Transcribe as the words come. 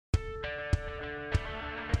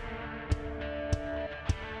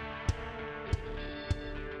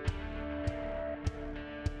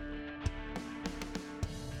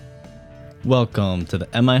Welcome to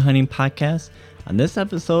the Am I Hunting podcast. On this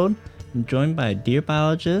episode, I'm joined by a deer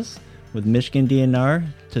biologist with Michigan DNR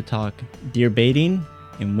to talk deer baiting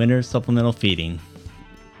and winter supplemental feeding.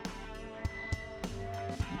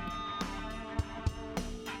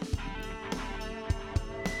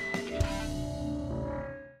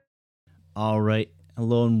 All right,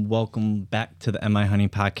 hello and welcome back to the Am I Hunting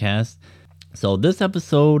podcast. So this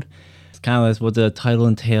episode is kind of what the title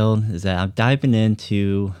entailed, is that I'm diving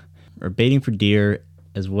into baiting for deer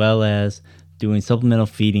as well as doing supplemental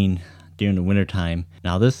feeding during the wintertime.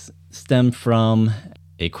 Now this stemmed from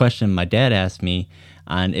a question my dad asked me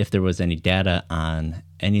on if there was any data on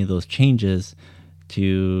any of those changes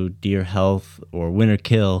to deer health or winter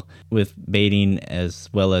kill with baiting as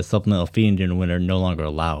well as supplemental feeding during the winter no longer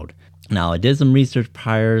allowed. Now I did some research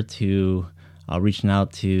prior to reaching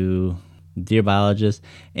out to deer biologists,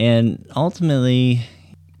 and ultimately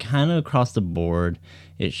kind of across the board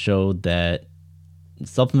it showed that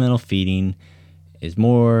supplemental feeding is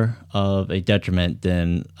more of a detriment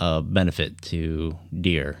than a benefit to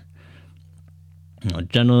deer.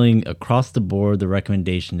 Generally across the board, the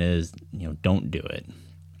recommendation is, don't do it.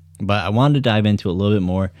 But I wanted to dive into it a little bit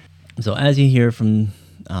more. So as you hear from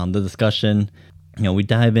the discussion, we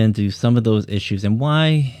dive into some of those issues and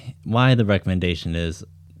why the recommendation is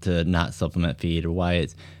to not supplement feed, or why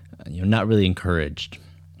it's not really encouraged.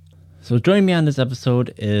 So joining me on this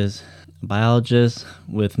episode is a biologist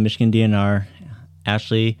with Michigan DNR,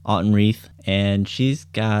 Ashley Autenrieth, and she's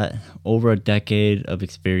got over a decade of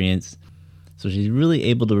experience. So she's really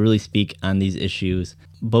able to really speak on these issues,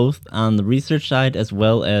 both on the research side as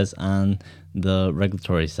well as on the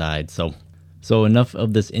regulatory side. So enough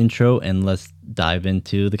of this intro, and let's dive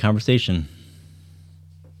into the conversation.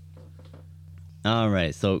 All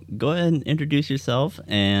right, so go ahead and introduce yourself,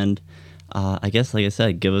 and I guess, like I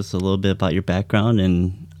said, give us a little bit about your background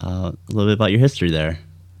and a little bit about your history there.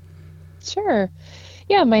 Sure.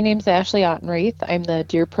 Yeah, my name's Ashley Autenrieth. I'm the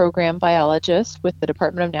deer program biologist with the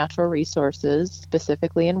Department of Natural Resources,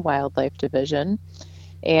 specifically in Wildlife Division.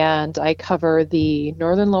 And I cover the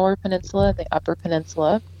northern lower peninsula and the upper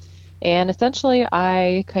peninsula. And essentially,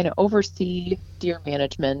 I kind of oversee deer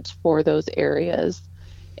management for those areas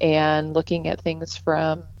and looking at things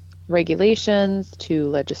from regulations to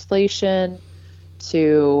legislation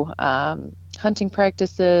to hunting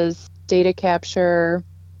practices, data capture,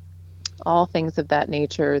 all things of that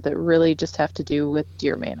nature that really just have to do with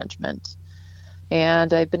deer management.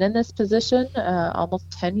 And I've been in this position almost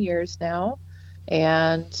 10 years now,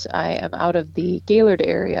 and I am out of the Gaylord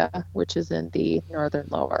area, which is in the northern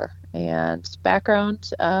lower. And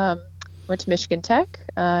background, went to Michigan Tech.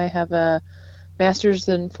 I have a master's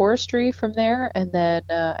in forestry from there, and then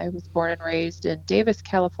I was born and raised in Davis,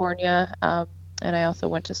 California, and I also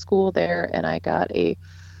went to school there, and I got a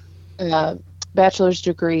bachelor's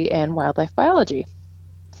degree in wildlife biology.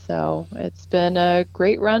 So it's been a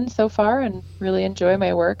great run so far, and really enjoy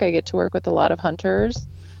my work. I get to work with a lot of hunters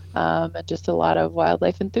and just a lot of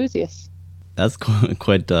wildlife enthusiasts. That's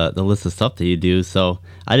quite the list of stuff that you do. So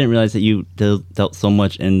I didn't realize that you dealt so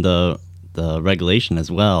much in the regulation as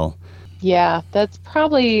well. Yeah, that's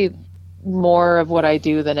probably more of what I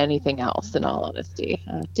do than anything else, in all honesty.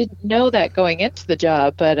 Didn't know that going into the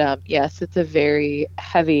job, but yes, it's a very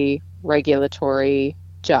heavy regulatory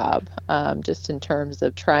job, just in terms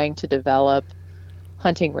of trying to develop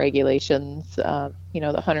hunting regulations, that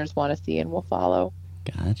hunters want to see and will follow.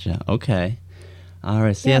 Gotcha. Okay. All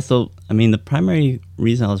right. So, so, the primary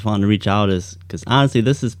reason I was wanting to reach out is because, honestly,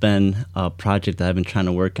 this has been a project that I've been trying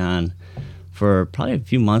to work on for probably a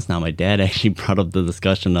few months now. My dad actually brought up the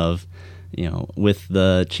discussion of, with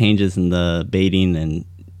the changes in the baiting and,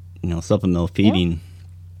 supplemental feeding,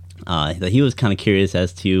 that he was kind of curious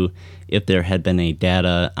as to if there had been any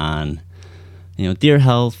data on, deer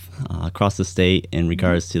health across the state in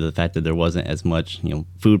regards to the fact that there wasn't as much,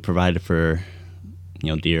 food provided for,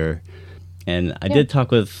 deer. And I did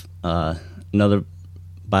talk with another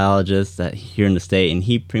biologist that here in the state, and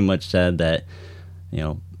he pretty much said that,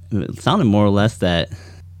 it sounded more or less that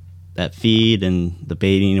feed and the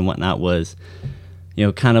baiting and whatnot was,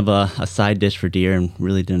 kind of a side dish for deer and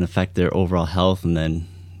really didn't affect their overall health. And then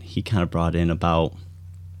he kind of brought in about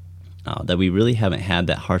that we really haven't had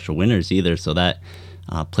that harsher winters either, so that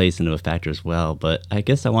plays into a factor as well. But I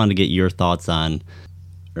guess I wanted to get your thoughts on,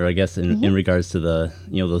 or I guess in regards to the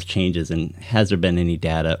those changes, and has there been any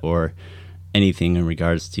data or anything in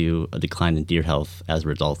regards to a decline in deer health as a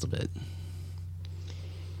result of it?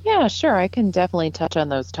 Yeah, sure. I can definitely touch on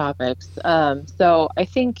those topics. So I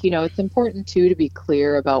think, it's important too to be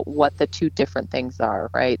clear about what the two different things are,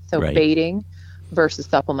 right? So baiting versus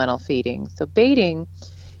supplemental feeding. So baiting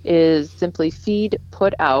is simply feed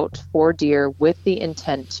put out for deer with the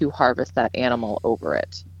intent to harvest that animal over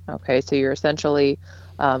it. Okay, so you're essentially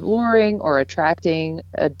luring or attracting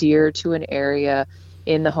a deer to an area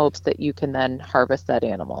in the hopes that you can then harvest that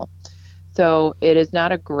animal. So it is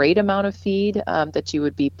not a great amount of feed that you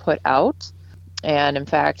would be put out. And in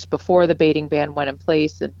fact, before the baiting ban went in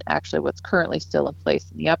place, and actually what's currently still in place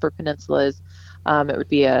in the Upper Peninsula is it would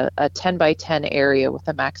be a 10 by 10 area with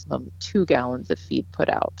a maximum of 2 gallons of feed put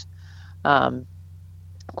out. Um,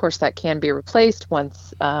 of course, that can be replaced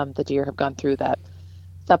once the deer have gone through that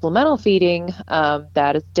supplemental feeding.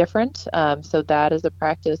 That is different. So that is a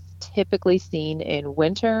practice typically seen in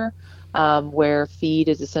winter, where feed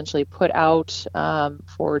is essentially put out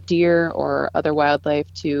for deer or other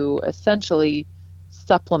wildlife to essentially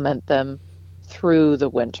supplement them through the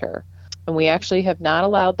winter. And we actually have not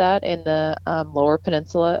allowed that in the lower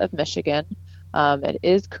peninsula of Michigan. It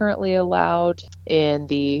is currently allowed in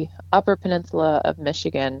the upper peninsula of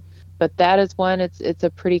Michigan, but that is one, it's a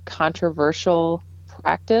pretty controversial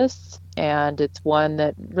practice, and it's one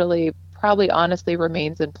that really probably honestly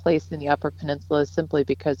remains in place in the upper peninsula simply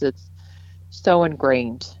because it's so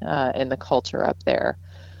ingrained in the culture up there.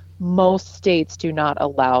 Most states do not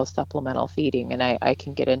allow supplemental feeding, and I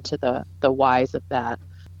can get into the whys of that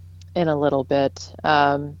in a little bit.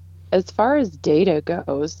 As far as data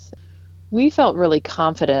goes, we felt really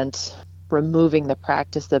confident removing the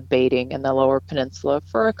practice of baiting in the lower peninsula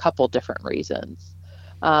for a couple different reasons.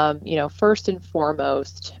 First and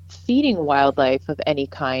foremost, feeding wildlife of any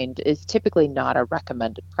kind is typically not a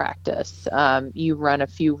recommended practice. You run a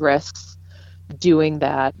few risks doing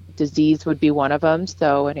that. Disease would be one of them.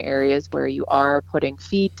 So in areas where you are putting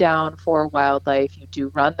feed down for wildlife, you do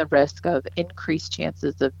run the risk of increased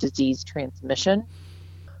chances of disease transmission.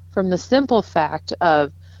 From the simple fact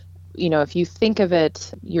of, if you think of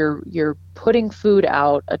it, you're putting food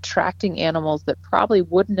out, attracting animals that probably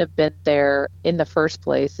wouldn't have been there in the first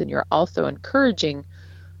place, and you're also encouraging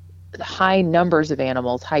high numbers of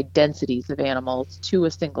animals, high densities of animals to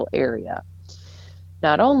a single area.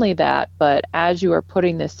 Not only that, but as you are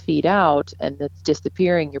putting this feed out and it's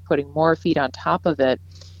disappearing, you're putting more feed on top of it,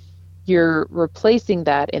 you're replacing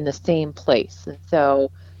that in the same place. And so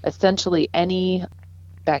essentially any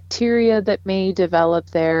bacteria that may develop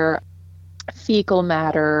there, fecal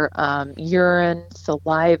matter, urine,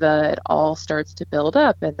 saliva, it all starts to build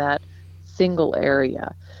up in that single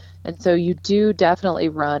area. And so you do definitely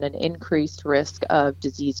run an increased risk of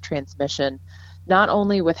disease transmission, not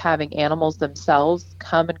only with having animals themselves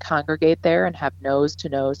come and congregate there and have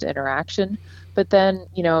nose-to-nose interaction, but then,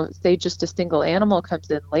 say just a single animal comes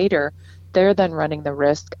in later, they're then running the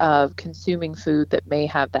risk of consuming food that may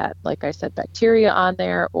have that, like I said, bacteria on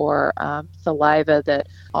there, or saliva that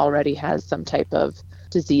already has some type of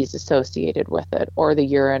disease associated with it, or the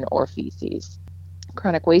urine or feces.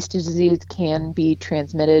 Chronic wasting disease can be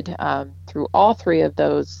transmitted through all three of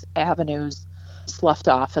those avenues. Sloughed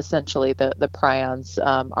off, essentially, the prions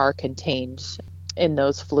are contained in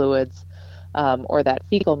those fluids or that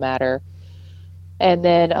fecal matter. And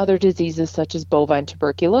then other diseases such as bovine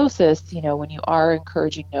tuberculosis, when you are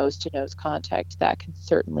encouraging nose-to-nose contact, that can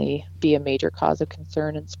certainly be a major cause of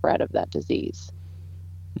concern and spread of that disease.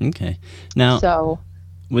 Okay. Now, so,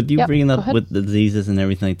 with you bringing up with the diseases and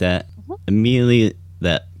everything like that, immediately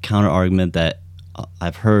that counter argument that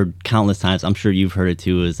I've heard countless times, I'm sure you've heard it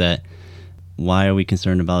too, is that why are we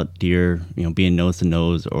concerned about deer, being nose to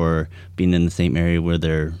nose or being in the same area where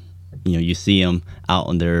they're, you see them out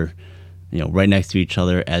and they're, right next to each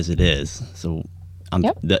other as it is. So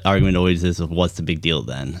the argument always is, of what's the big deal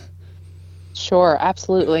then? Sure,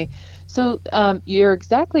 absolutely. So you're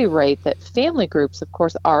exactly right that family groups, of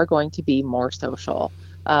course, are going to be more social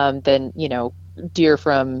than, deer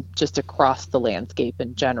from just across the landscape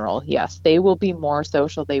in general. Yes, they will be more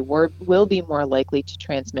social. They will be more likely to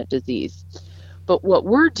transmit disease. But what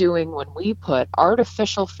we're doing when we put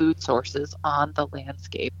artificial food sources on the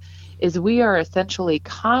landscape is we are essentially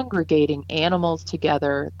congregating animals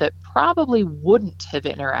together that probably wouldn't have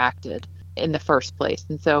interacted in the first place.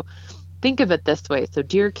 And so think of it this way. So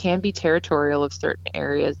deer can be territorial of certain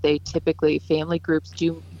areas. They typically, family groups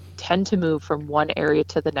do tend to move from one area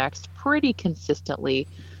to the next pretty consistently,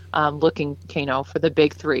 looking, for the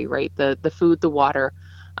big three, right? The food, the water,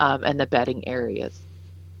 and the bedding areas.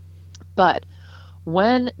 But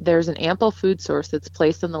when there's an ample food source that's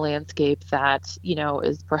placed on the landscape that,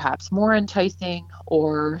 is perhaps more enticing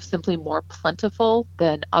or simply more plentiful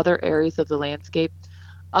than other areas of the landscape,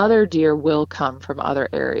 other deer will come from other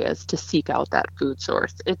areas to seek out that food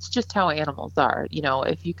source. It's just how animals are.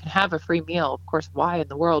 If you can have a free meal, of course, why in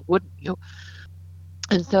the world wouldn't you?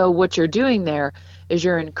 And so what you're doing there is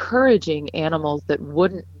you're encouraging animals that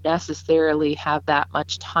wouldn't necessarily have that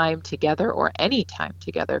much time together, or any time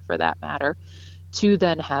together for that matter, to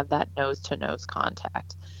then have that nose-to-nose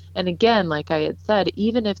contact. And again, like I had said,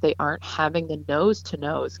 even if they aren't having the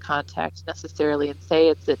nose-to-nose contact necessarily, and say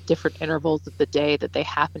it's at different intervals of the day that they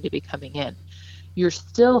happen to be coming in, you're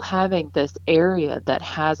still having this area that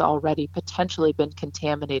has already potentially been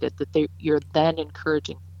contaminated that you're then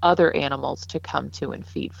encouraging other animals to come to and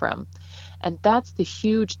feed from. And that's the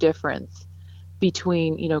huge difference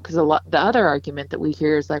between, because the other argument that we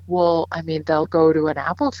hear is like, well, I mean, they'll go to an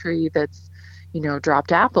apple tree that's,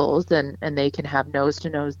 dropped apples, and they can have nose to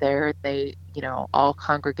nose there, and they, all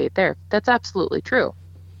congregate there. That's absolutely true.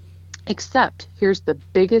 Except here's the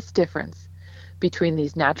biggest difference between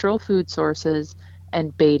these natural food sources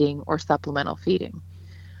and baiting or supplemental feeding.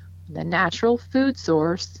 The natural food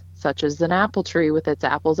source, such as an apple tree with its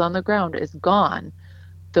apples on the ground, is gone.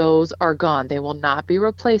 Those are gone. They will not be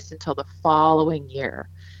replaced until the following year.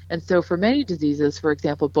 And so for many diseases, for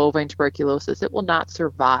example, bovine tuberculosis, it will not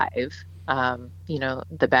survive.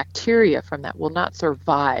 The bacteria from that will not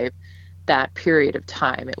survive that period of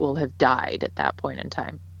time. It will have died at that point in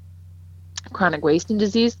time. Chronic wasting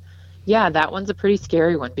disease, yeah, that one's a pretty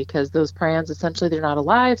scary one, because those prions, essentially, they're not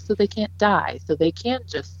alive, so they can't die. So they can't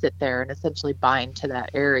just sit there and essentially bind to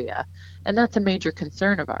that area. And that's a major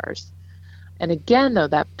concern of ours. And again, though,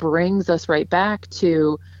 that brings us right back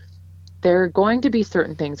to, there are going to be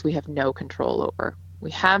certain things we have no control over.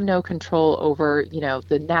 We have no control over,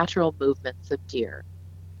 the natural movements of deer.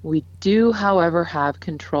 We do, however, have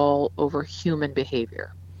control over human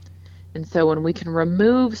behavior. And so when we can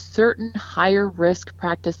remove certain higher risk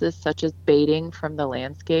practices such as baiting from the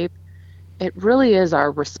landscape, it really is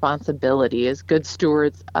our responsibility as good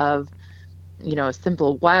stewards of,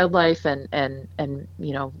 simple wildlife and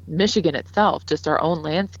Michigan itself, just our own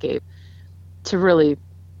landscape, to really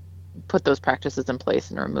put those practices in place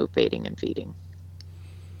and remove baiting and feeding.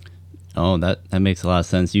 Oh, that makes a lot of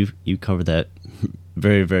sense. You covered that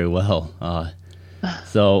very, very well.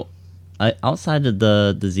 So, outside of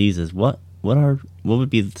the diseases, what would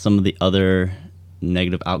be some of the other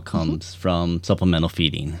negative outcomes from supplemental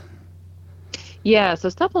feeding? Yeah, so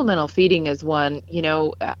supplemental feeding is one,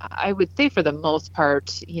 I would say for the most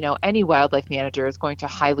part, any wildlife manager is going to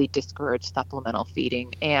highly discourage supplemental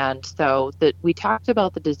feeding. And so that we talked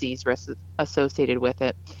about the disease risks associated with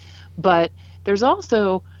it, but there's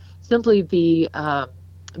also simply the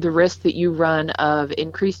risk that you run of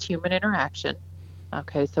increased human interaction.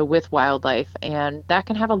 Okay, so with wildlife, and that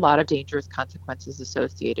can have a lot of dangerous consequences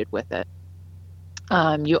associated with it.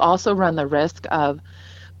 You also run the risk of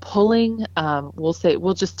pulling,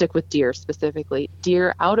 we'll just stick with deer specifically,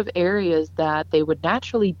 deer out of areas that they would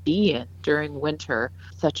naturally be in during winter,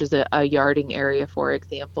 such as a yarding area, for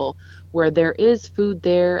example, where there is food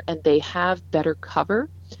there and they have better cover.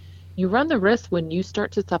 You run the risk when you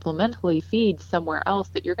start to supplementally feed somewhere else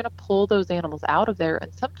that you're going to pull those animals out of there,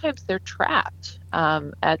 and sometimes they're trapped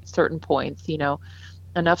at certain points.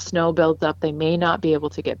 Enough snow builds up, they may not be able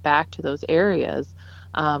to get back to those areas,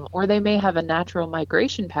 or they may have a natural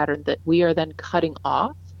migration pattern that we are then cutting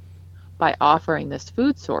off by offering this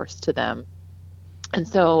food source to them. And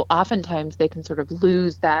so oftentimes they can sort of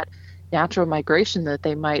lose that natural migration that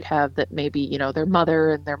they might have, that maybe, their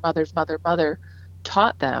mother and their mother's mother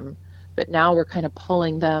taught them, but now we're kind of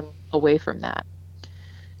pulling them away from that.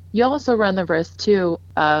 You also run the risk too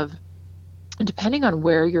of, depending on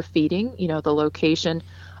where you're feeding, the location,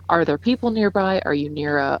 are there people nearby? Are you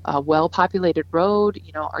near a well-populated road?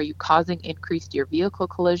 Are you causing increased deer vehicle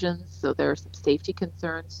collisions? So there are some safety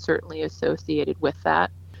concerns certainly associated with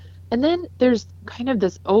that. And then there's kind of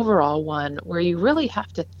this overall one where you really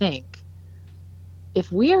have to think,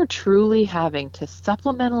 if we are truly having to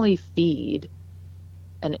supplementally feed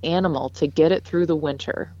an animal to get it through the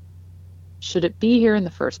winter, should it be here in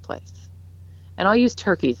the first place? And I'll use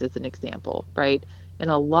turkeys as an example, right? In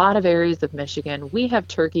a lot of areas of Michigan, we have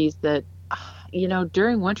turkeys that,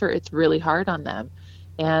 during winter, it's really hard on them.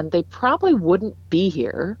 And they probably wouldn't be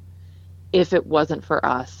here if it wasn't for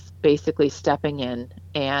us basically stepping in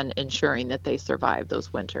and ensuring that they survive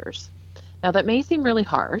those winters. Now, that may seem really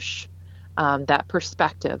harsh, that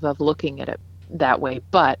perspective of looking at it that way,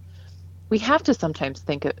 but we have to sometimes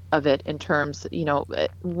think of it in terms,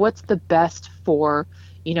 what's the best for,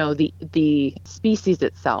 the species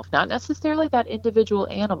itself, not necessarily that individual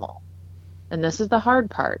animal. And this is the hard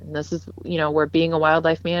part. And this is, where being a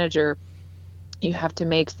wildlife manager, you have to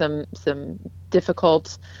make some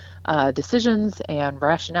difficult decisions and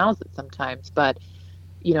rationales at sometimes. But,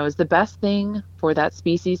 is the best thing for that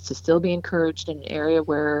species to still be encouraged in an area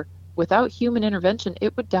where without human intervention,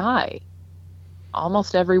 it would die.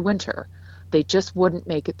 almost every winter. They just wouldn't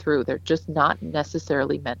make it through. They're just not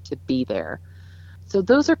necessarily meant to be there. So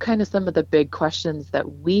those are kind of some of the big questions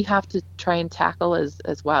that we have to try and tackle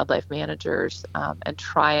as wildlife managers, and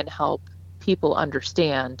try and help people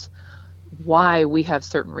understand why we have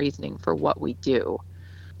certain reasoning for what we do.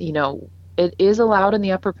 You know, it is allowed in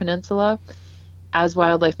the Upper Peninsula. As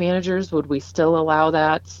wildlife managers, would we still allow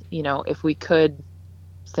that? You know, if we could,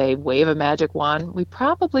 say, wave a magic wand, we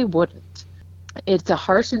probably wouldn't. It's a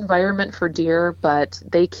harsh environment for deer, but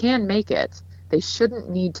they can make it. They shouldn't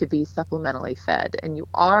need to be supplementally fed, and you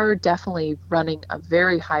are definitely running a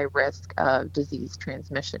very high risk of disease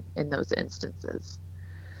transmission in those instances.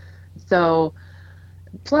 So,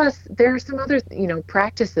 plus there are some other,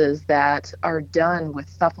 practices that are done with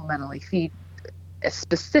supplementally feed,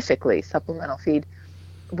 specifically supplemental feed,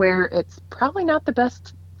 where it's probably not the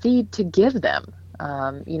best feed to give them.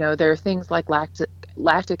 There are things like lactic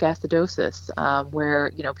acidosis,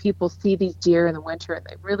 where people see these deer in the winter and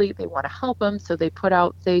they want to help them, so they put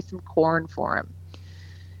out, say, some corn for them.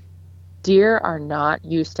 Deer are not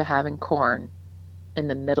used to having corn in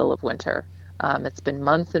the middle of winter. It's been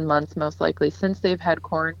months and months, most likely, since they've had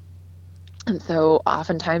corn. And so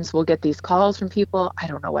oftentimes we'll get these calls from people, I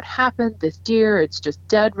don't know what happened, this deer, it's just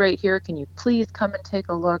dead right here. Can you please come and take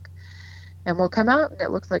a look? And we'll come out and it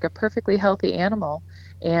looks like a perfectly healthy animal.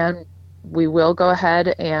 And we will go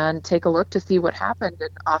ahead and take a look to see what happened. And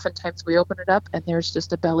oftentimes we open it up and there's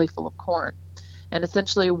just a belly full of corn. And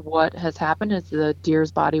essentially what has happened is the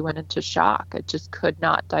deer's body went into shock. It just could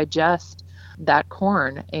not digest that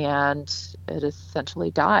corn, and it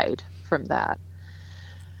essentially died from that.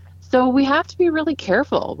 So we have to be really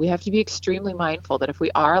careful. We have to be extremely mindful that if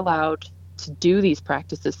we are allowed to do these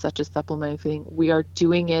practices such as supplementing, we are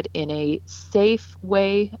doing it in a safe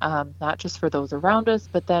way, not just for those around us,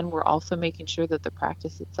 but then we're also making sure that the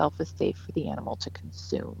practice itself is safe for the animal to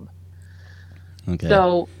consume. Okay.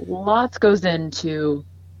 So lots goes into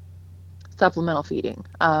supplemental feeding.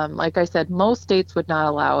 Like I said, most states would not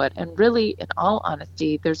allow it. And really, in all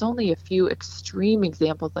honesty, there's only a few extreme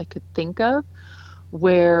examples I could think of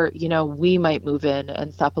where, we might move in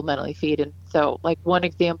and supplementally feed. And so, like, one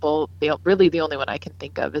example, really the only one I can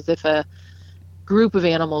think of, is if a group of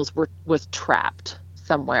animals was trapped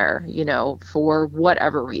somewhere, for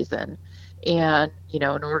whatever reason. And, in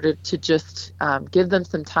order to just give them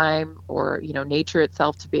some time, or, nature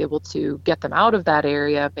itself to be able to get them out of that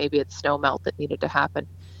area, maybe it's snow melt that needed to happen,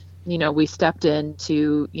 we stepped in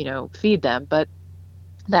to, feed them. But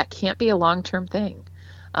that can't be a long-term thing.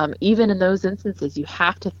 Even in those instances, you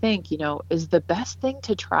have to think, is the best thing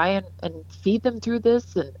to try and feed them through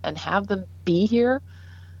this and have them be here?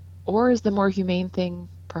 Or is the more humane thing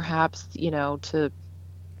perhaps, to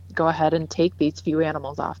go ahead and take these few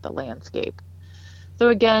animals off the landscape? So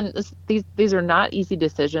again, these are not easy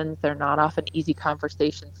decisions. They're not often easy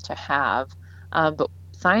conversations to have. But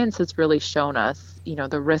science has really shown us,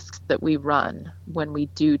 the risks that we run when we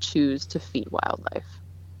do choose to feed wildlife.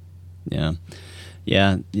 Yeah.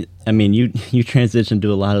 Yeah. I mean, you transitioned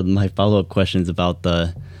to a lot of my follow-up questions about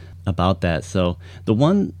that. So the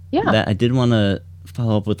one that I did want to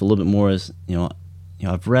follow up with a little bit more is,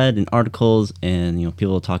 I've read in articles and,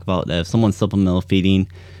 people talk about that if someone's supplemental feeding,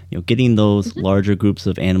 getting those larger groups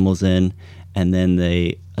of animals in, and then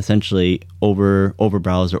they essentially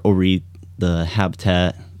overbrowse or overeat the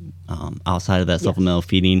habitat outside of that supplemental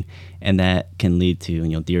feeding, and that can lead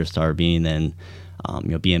to, deer starving and,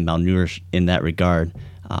 being malnourished in that regard.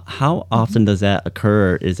 How often does that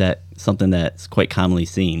occur? Is that something that's quite commonly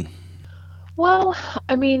seen? Well,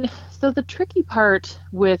 I mean, so the tricky part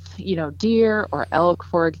with, deer or elk,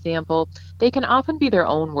 for example, they can often be their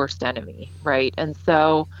own worst enemy, right? And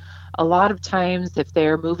so a lot of times if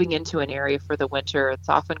they're moving into an area for the winter, it's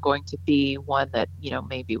often going to be one that,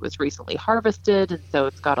 maybe was recently harvested, and so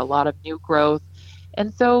it's got a lot of new growth.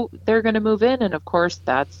 And so they're going to move in, and of course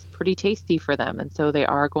that's pretty tasty for them. And so they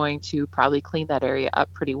are going to probably clean that area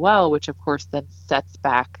up pretty well, which of course then sets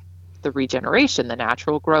back the regeneration, the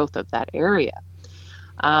natural growth of that area.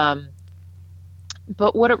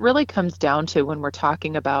 But what it really comes down to when we're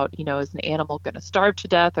talking about, is an animal going to starve to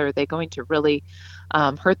death, or are they going to really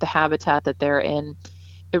hurt the habitat that they're in?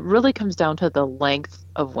 It really comes down to the length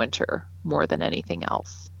of winter more than anything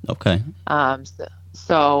else. Okay.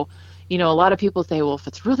 So, a lot of people say, well, if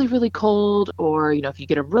it's really, really cold, or, if you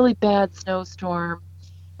get a really bad snowstorm,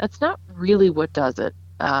 that's not really what does it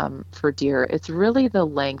for deer. It's really the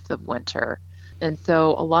length of winter. And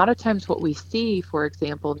so a lot of times what we see, for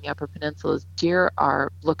example, in the Upper Peninsula, is deer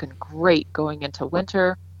are looking great going into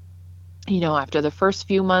winter. After the first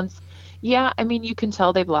few months, you can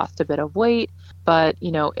tell they've lost a bit of weight, But,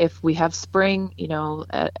 if we have spring,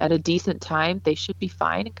 at a decent time, they should be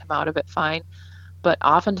fine and come out of it fine. But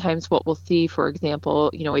oftentimes, what we'll see, for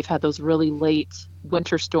example, we've had those really late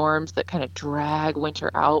winter storms that kind of drag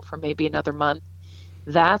winter out for maybe another month.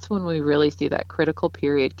 That's when we really see that critical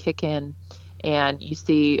period kick in. And you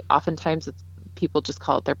see, oftentimes, people just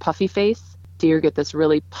call it their puffy face. Deer get this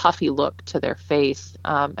really puffy look to their face.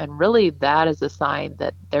 And really, that is a sign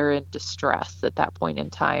that they're in distress at that point in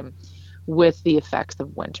time with the effects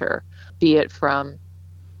of winter, be it from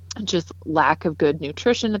just lack of good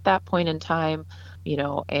nutrition at that point in time,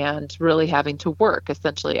 and really having to work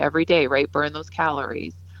essentially every day, right? Burn those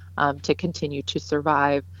calories to continue to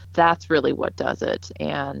survive. That's really what does it.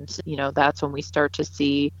 And, that's when we start to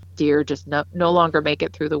see deer just no longer make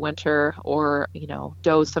it through the winter, or,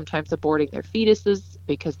 does sometimes aborting their fetuses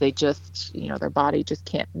because they just, their body just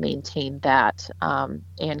can't maintain that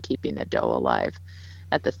and keeping the doe alive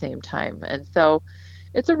at the same time. And so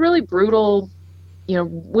it's a really brutal,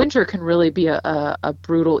 winter can really be a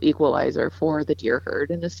brutal equalizer for the deer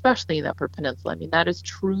herd, and especially in the Upper Peninsula. I mean, that is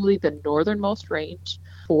truly the northernmost range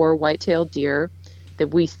for white-tailed deer, that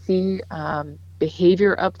we see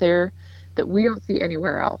behavior up there that we don't see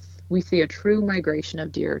anywhere else. We see a true migration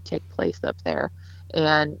of deer take place up there,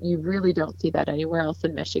 and you really don't see that anywhere else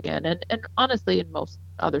in Michigan. And honestly, in most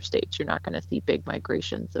other states, you're not going to see big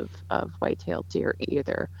migrations of white-tailed deer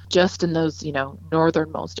either. Just in those,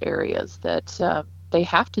 northernmost areas that they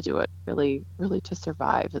have to do it really, really to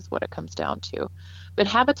survive is what it comes down to. But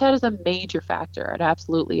habitat is a major factor. It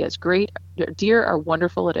absolutely is. Great. Deer are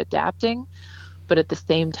wonderful at adapting, but at the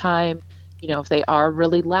same time, if they are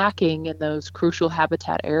really lacking in those crucial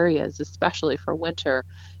habitat areas, especially for winter,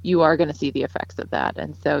 you are going to see the effects of that.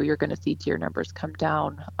 And so you're going to see deer numbers come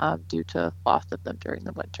down due to loss of them during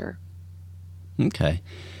the winter. Okay.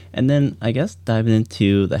 And then I guess diving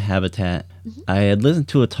into the habitat, I had listened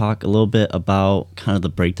to a talk a little bit about kind of the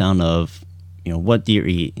breakdown of, what deer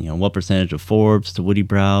eat, what percentage of forbs to woody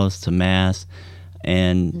browse to mass.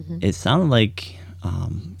 And it sounded like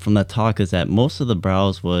from that talk is that most of the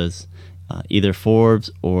browse was either forbs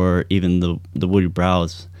or even the woody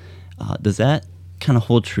browse. Does that kind of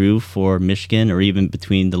hold true for Michigan, or even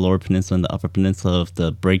between the Lower Peninsula and the Upper Peninsula, of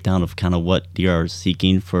the breakdown of kind of what deer are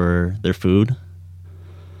seeking for their food?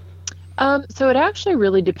 So it actually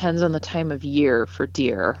really depends on the time of year for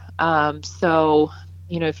deer. So,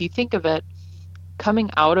 if you think of it,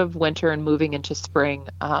 coming out of winter and moving into spring,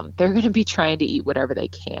 they're going to be trying to eat whatever they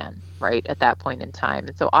can, right, at that point in time.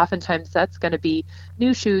 And so oftentimes that's going to be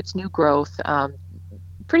new shoots, new growth,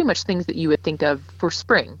 pretty much things that you would think of for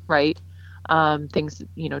spring, right? Things,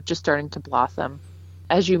 just starting to blossom.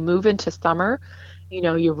 As you move into summer,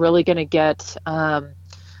 you're really going to get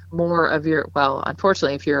more of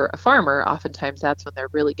unfortunately, if you're a farmer, oftentimes that's when they're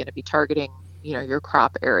really going to be targeting, your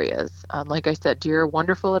crop areas. Like I said, deer are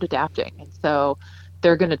wonderful at adapting. And so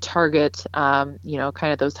they're going to target, kind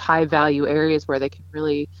of those high value areas where they can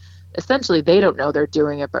really, essentially, they don't know they're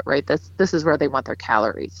doing it, but right, this is where they want their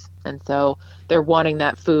calories. And so they're wanting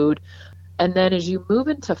that food. And then as you move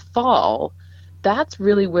into fall, that's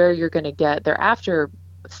really where you're going to they're after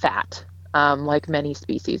fat. Like many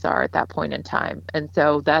species are at that point in time. And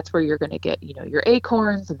so that's where you're going to get, your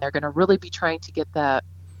acorns, and they're going to really be trying to get that,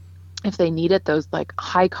 if they need it, those like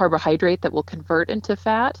high carbohydrate that will convert into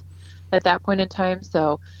fat at that point in time.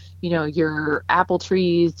 So, your apple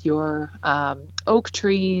trees, your oak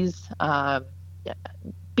trees,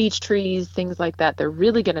 beech trees, things like that, they're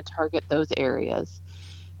really going to target those areas.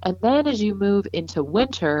 And then as you move into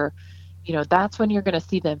winter, that's when you're going to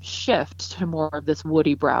see them shift to more of this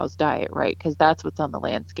woody browse diet, right? Because that's what's on the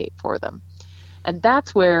landscape for them. And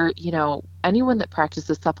that's where, anyone that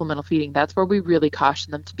practices supplemental feeding, that's where we really caution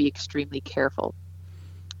them to be extremely careful.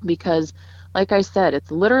 Because, like I said, it's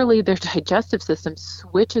literally their digestive system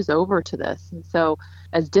switches over to this. And so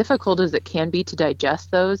as difficult as it can be to digest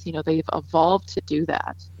those, they've evolved to do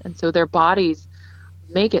that. And so their bodies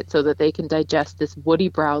make it so that they can digest this woody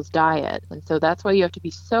browse diet. And so that's why you have to be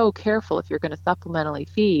so careful if you're going to supplementally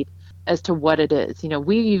feed as to what it is.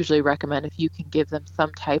 We usually recommend, if you can give them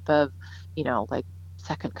some type of, like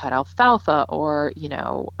second cut alfalfa or,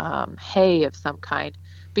 hay of some kind,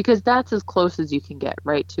 because that's as close as you can get,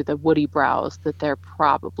 right, to the woody browse that they're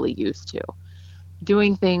probably used to.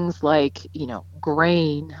 Doing things like,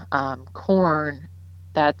 grain, corn,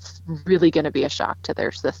 that's really going to be a shock to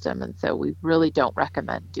their system. And so we really don't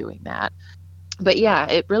recommend doing that. But yeah,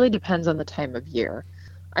 it really depends on the time of year.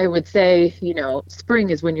 I would say, spring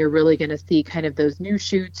is when you're really going to see kind of those new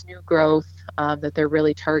shoots, new growth that they're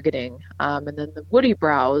really targeting. And then the woody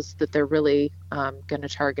browse that they're really going to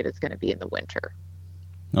target is going to be in the winter.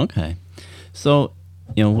 Okay. So,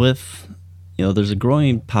 with there's a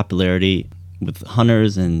growing popularity with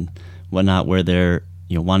hunters and whatnot, where they're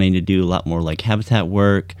wanting to do a lot more like habitat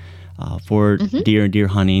work for Hmm. deer and deer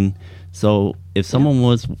hunting. So, if Yeah. someone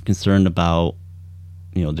was concerned about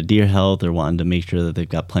the deer health or wanting to make sure that they've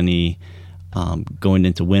got plenty going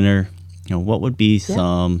into winter, what would be Yeah.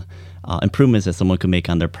 some improvements that someone could make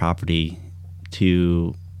on their property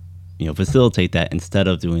to facilitate that instead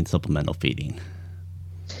of doing supplemental feeding?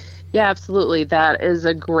 Yeah, absolutely. That is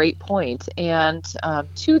a great point. And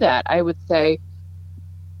to that, I would say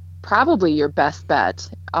probably your best bet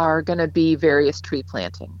are going to be various tree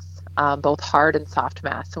plantings, both hard and soft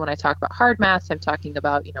mass. So when I talk about hard mass, I'm talking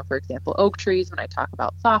about, for example, oak trees. When I talk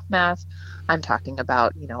about soft mass, I'm talking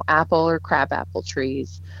about, apple or crabapple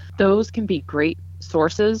trees. Those can be great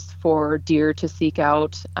sources for deer to seek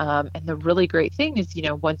out. And the really great thing is,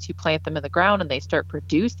 once you plant them in the ground and they start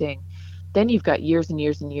producing, then you've got years and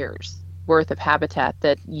years and years worth of habitat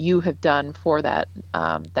that you have done for that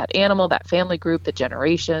animal, that family group, the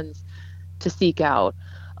generations to seek out.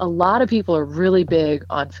 A lot of people are really big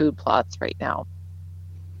on food plots right now.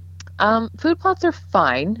 Food plots are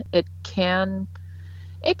fine. It can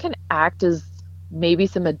act as maybe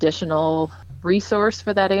some additional resource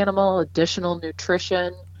for that animal, additional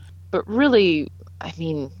nutrition, but really, I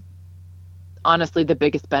mean, honestly, the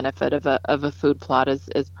biggest benefit of a food plot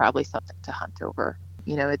is probably something to hunt over.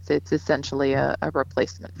 It's essentially a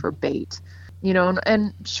replacement for bait.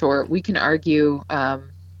 And sure, we can argue,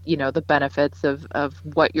 the benefits of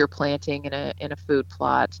what you're planting in a food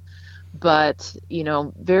plot, but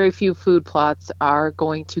very few food plots are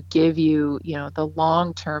going to give you, the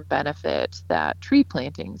long-term benefit that tree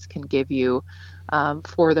plantings can give you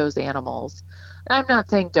for those animals. I'm not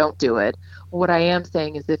saying don't do it. What I am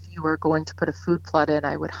saying is if you are going to put a food plot in,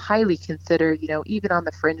 I would highly consider, even on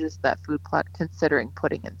the fringes of that food plot, considering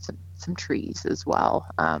putting in some trees as well,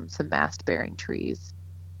 some mast-bearing trees,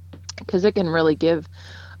 because it can really give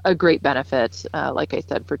a great benefit, like I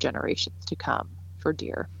said, for generations to come for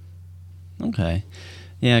deer. Okay.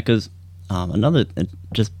 Yeah, because another it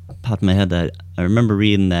just popped in my head that I remember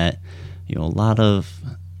reading that a lot of,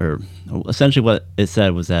 or essentially what it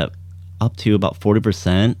said was that up to about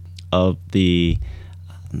 40% of the,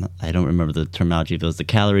 I don't remember the terminology, if it was the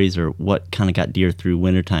calories or what kind of got deer through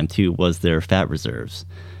wintertime too, was their fat reserves.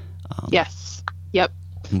 Yes. Yep.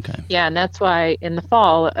 Okay. Yeah, and that's why in the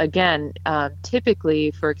fall, again,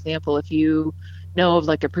 typically, for example, if you know of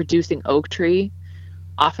like a producing oak tree,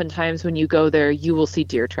 oftentimes when you go there, you will see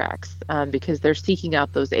deer tracks because they're seeking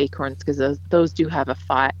out those acorns because those do have a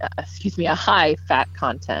high fat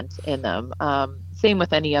content in them. Same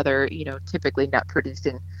with any other, typically nut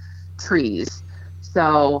producing trees.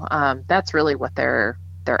 So that's really what they're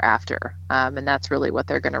after, and that's really what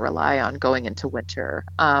they're going to rely on going into winter.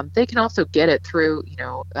 They can also get it through,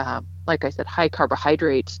 like I said, high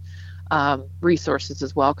carbohydrate resources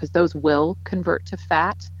as well, because those will convert to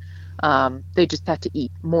fat. They just have to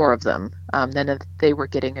eat more of them than if they were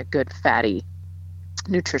getting a good fatty,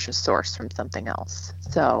 nutritious source from something else.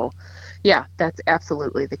 So, yeah, that's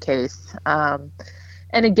absolutely the case. And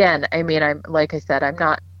again, I mean, I'm like I said, I'm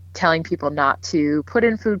not telling people not to put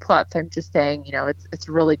in food plots. I'm just saying, it's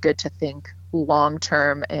really good to think long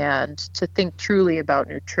term and to think truly about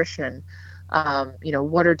nutrition.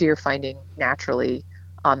 What are deer finding naturally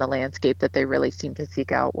on the landscape that they really seem to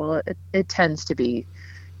seek out? Well, it tends to be,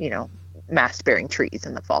 you know, mass bearing trees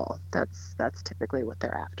in the fall. That's typically what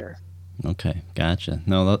they're after. Okay. Gotcha.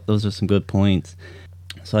 No, those are some good points.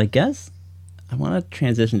 So I guess I want to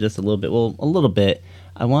transition just a little bit. Well, a little bit.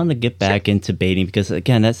 I want to get Sure. back into baiting because,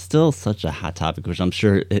 again, that's still such a hot topic, which I'm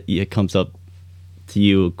sure it comes up to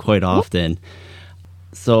you quite Yep. often.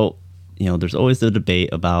 So, there's always the debate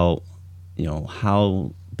about,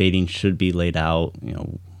 how baiting should be laid out,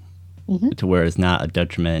 Hmm. to where it's not a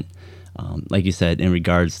detriment, like you said, in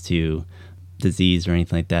regards to disease or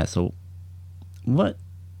anything like that. So, what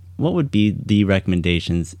what would be the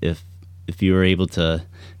recommendations if you were able to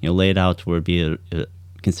lay it out to where it'd be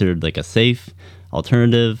considered like a safe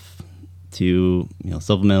alternative to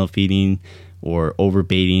supplemental feeding or over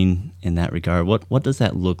baiting in that regard? What does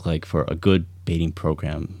that look like for a good baiting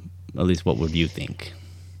program? At least what would you think?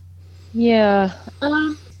 Yeah.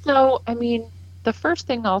 So, I mean, the first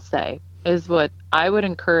thing I'll say is what I would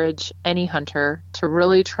encourage any hunter to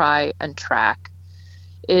really try and track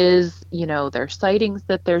is, their sightings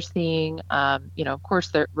that they're seeing. Of course,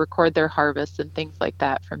 they record their harvests and things like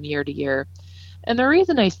that from year to year. And the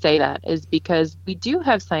reason I say that is because we do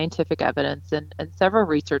have scientific evidence and several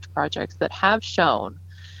research projects that have shown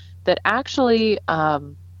that actually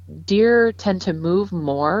deer tend to move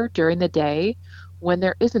more during the day when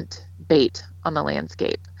there isn't bait on the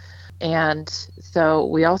landscape. And so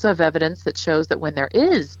we also have evidence that shows that when there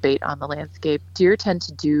is bait on the landscape, deer tend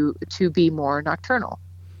to be more nocturnal.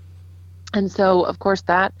 And so, of course,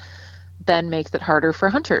 that then makes it harder for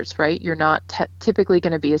hunters, right? You're not typically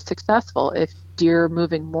going to be as successful if deer are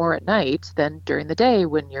moving more at night than during the day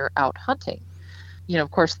when you're out hunting.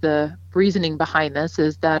 Of course, the reasoning behind this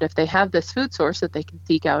is that if they have this food source that they can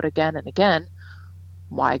seek out again and again,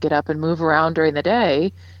 why get up and move around during the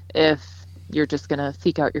day if you're just going to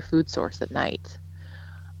seek out your food source at night?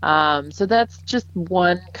 So that's just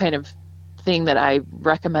one kind of thing that I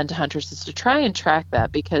recommend to hunters, is to try and track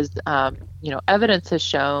that, because evidence has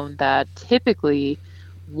shown that typically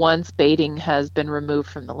once baiting has been removed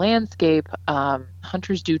from the landscape,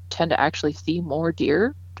 hunters do tend to actually see more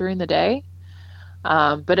deer during the day.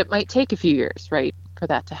 But it might take a few years, right, for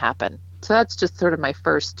that to happen. So that's just sort of my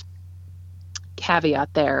first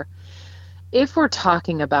caveat there. If we're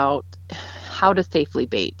talking about how to safely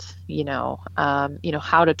bait,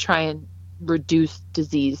 how to try and reduce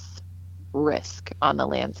disease risk on the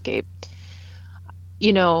landscape,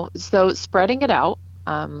 so spreading it out,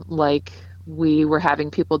 like we were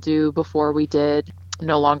having people do before we did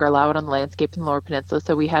no longer allow it on the landscape in the Lower Peninsula.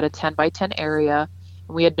 So we had a 10 by 10 area,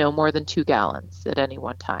 and we had no more than 2 gallons at any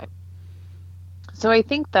one time. So I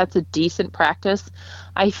think that's a decent practice.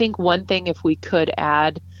 I think one thing, if we could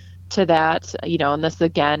add to that, and this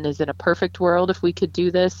again is in a perfect world, if we could do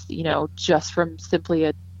this, just from simply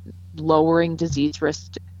a lowering disease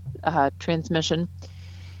risk transmission,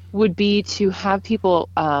 would be to have people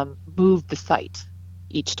move the site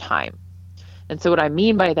each time. And so what I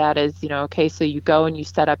mean by that is, okay, so you go and you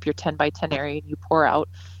set up your 10 by 10 area and you pour out,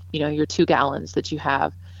 your 2 gallons that you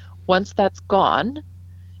have. Once that's gone,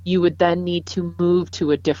 you would then need to move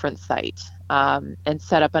to a different site and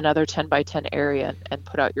set up another 10 by 10 area and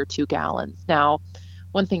put out your 2 gallons. Now,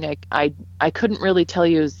 one thing I couldn't really tell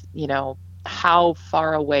you is, how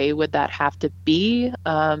far away would that have to be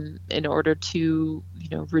in order to,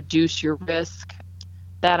 reduce your risk?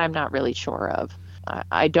 That I'm not really sure of.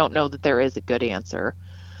 I don't know that there is a good answer,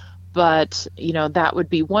 but, that would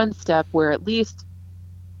be one step where at least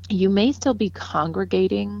you may still be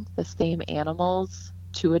congregating the same animals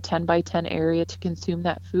to a 10 by 10 area to consume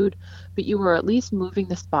that food, but you are at least moving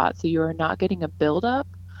the spot, so you are not getting a buildup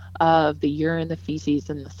of the urine, the feces,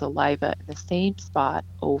 and the saliva in the same spot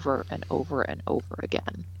over and over and over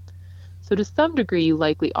again. So to some degree, you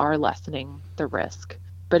likely are lessening the risk.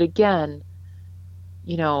 But again,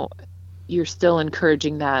 you're still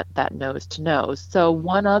encouraging that nose to nose. So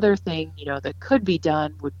one other thing, that could be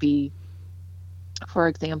done would be, for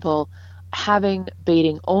example, having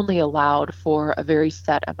baiting only allowed for a very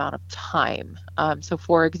set amount of time. So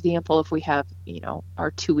for example, if we have,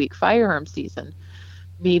 our 2-week firearm season,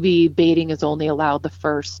 maybe baiting is only allowed the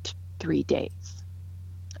first 3 days.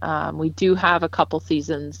 We do have a couple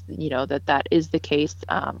seasons, that is the case.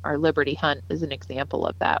 Our Liberty Hunt is an example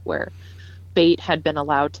of that, where bait had been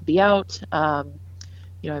allowed to be out. I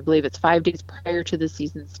believe it's 5 days prior to the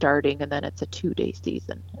season starting, and then it's a 2-day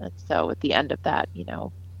season. And so at the end of that,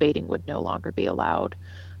 baiting would no longer be allowed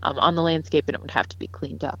on the landscape, and it would have to be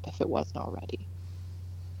cleaned up if it wasn't already.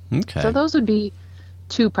 Okay. So those would be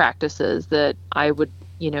 2 practices that I would,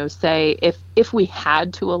 say if we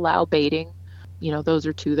had to allow baiting, those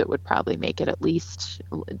are 2 that would probably make it, at least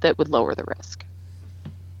that would lower the risk.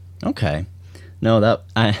 Okay. No, that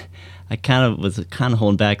I kind of was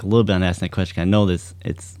holding back a little bit on asking that question. I know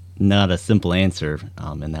it's not a simple answer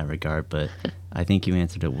in that regard, but I think you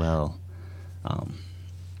answered it well.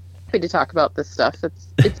 Happy to talk about this stuff.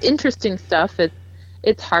 It's interesting stuff.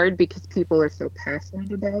 It's hard because people are so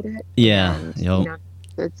passionate about it. Yeah. And,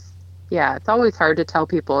 it's always hard to tell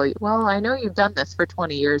people, well, I know you've done this for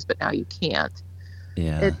 20 years, but now you can't.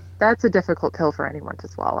 Yeah. That's a difficult pill for anyone to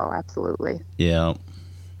swallow. Absolutely. Yeah.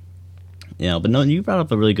 Yeah, but no, you brought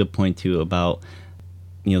up a really good point too about,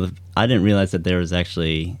 I didn't realize that there was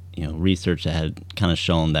actually, research that had kind of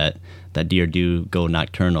shown that deer do go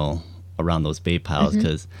nocturnal around those bait piles,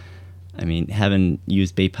 because, having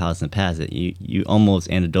used bait piles in the past, you almost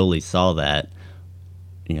anecdotally saw that,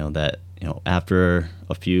 after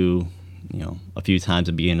a few times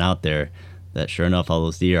of being out there, that sure enough, all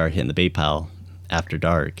those deer are hitting the bait pile after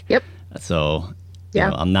dark. Yep. So,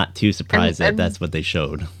 yeah. I'm not too surprised that that's what they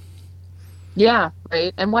showed. Yeah,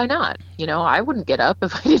 right. And why not? I wouldn't get up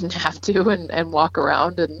if I didn't have to and walk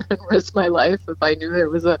around and risk my life if I knew there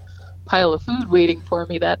was a pile of food waiting for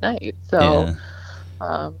me that night. So,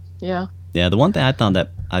 yeah. Yeah, the one thing I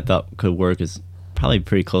thought could work is probably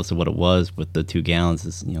pretty close to what it was with the 2 gallons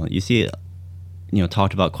is, you see it,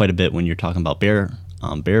 talked about quite a bit when you're talking about bear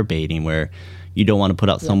baiting, where, you don't want to put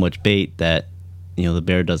out so Yeah. much bait that the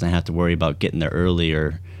bear doesn't have to worry about getting there early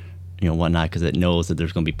or whatnot, because it knows that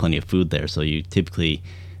there's going to be plenty of food there. So you typically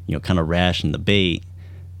kind of ration the bait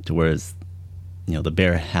to whereas the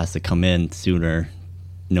bear has to come in sooner,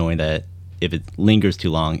 knowing that if it lingers too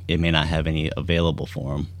long, it may not have any available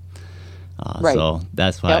for him. Right. So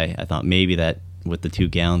that's why Yep. I thought maybe that with the 2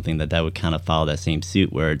 gallon thing that would kind of follow that same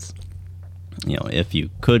suit, where it's if you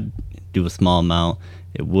could do a small amount,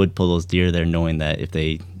 it would pull those deer there, knowing that if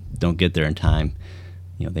they don't get there in time,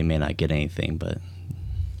 they may not get anything. But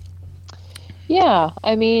Yeah,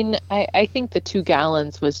 I mean, I think the 2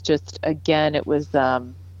 gallons was just, again, it was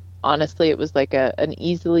honestly, it was like an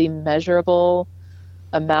easily measurable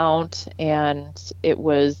amount, and it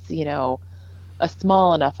was, a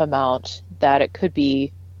small enough amount that it could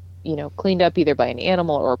be, cleaned up either by an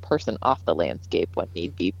animal or a person off the landscape when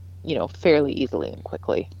need be, fairly easily and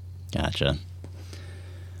quickly. gotcha.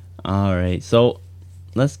 All right, so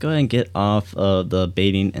let's go ahead and get off of the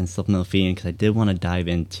baiting and supplemental feeding, because I did want to dive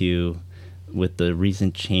into with the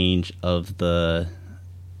recent change of the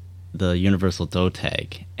universal doe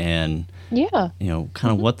tag, and Yeah.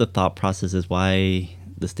 kind of what the thought process is, why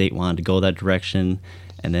the state wanted to go that direction,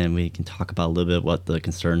 and then we can talk about a little bit what the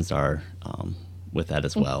concerns are with that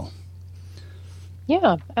as well.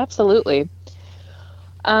 Yeah, absolutely.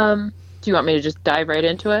 Do you want me to just dive right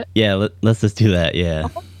into it? Yeah, let's just do that. Yeah.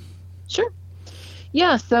 Sure.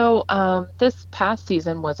 Yeah, so this past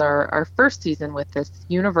season was our first season with this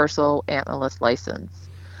universal antlerless license.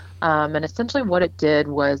 And essentially what it did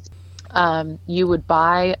was you would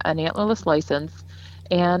buy an antlerless license,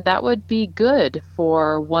 and that would be good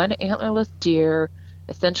for one antlerless deer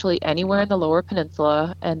essentially anywhere in the lower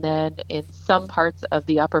peninsula, and then in some parts of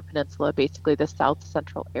the upper peninsula, basically the south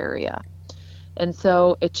central area. And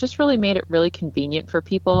so it just really made it really convenient for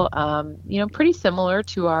people, pretty similar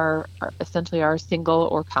to essentially our single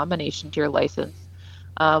or combination deer license.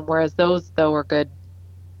 Whereas those, though, are good,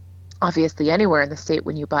 obviously, anywhere in the state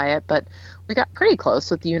when you buy it, but we got pretty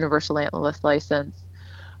close with the universal antlerless license.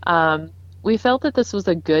 We felt that this was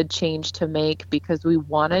a good change to make because we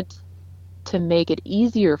wanted to make it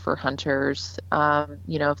easier for hunters,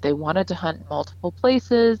 if they wanted to hunt in multiple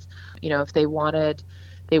places, if they weren't,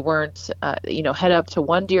 head up to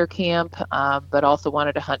one deer camp, but also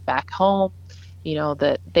wanted to hunt back home,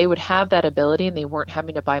 that they would have that ability and they weren't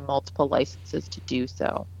having to buy multiple licenses to do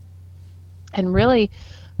so. And really,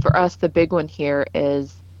 for us, the big one here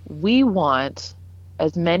is we want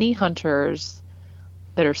as many hunters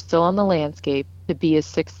that are still on the landscape to be as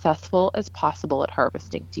successful as possible at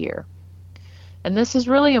harvesting deer. And this is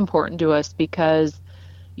really important to us because,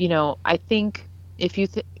 I think if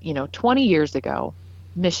 20 years ago,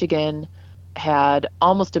 Michigan had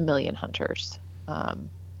almost 1 million hunters.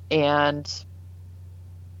 And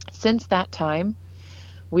since that time,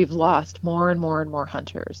 we've lost more and more and more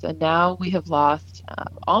hunters. And now we have lost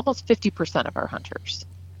almost 50% of our hunters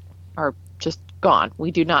are just gone. We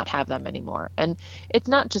do not have them anymore. And it's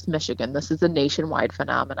not just Michigan. This is a nationwide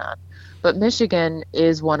phenomenon. But Michigan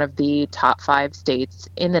is one of the top 5 states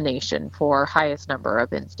in the nation for highest number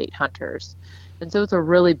of in-state hunters. And so it's a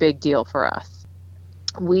really big deal for us.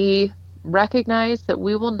 We recognize that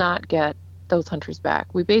we will not get those hunters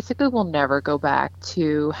back. We basically will never go back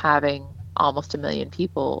to having almost 1 million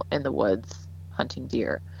people in the woods hunting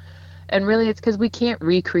deer. And really it's because we can't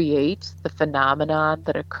recreate the phenomenon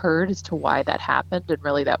that occurred as to why that happened. And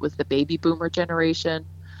really that was the baby boomer generation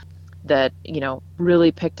that,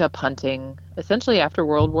 really picked up hunting essentially after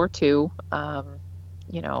World War II,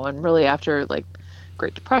 and really after like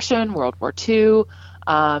Great Depression, World War II.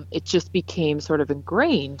 It just became sort of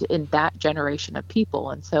ingrained in that generation of people.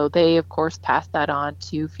 And so they, of course, passed that on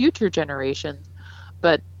to future generations,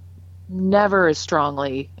 but never as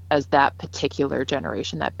strongly as that particular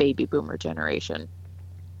generation, that baby boomer generation.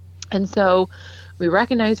 And so we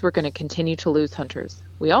recognize we're going to continue to lose hunters.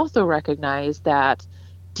 We also recognize that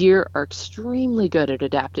deer are extremely good at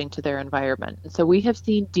adapting to their environment. And so we have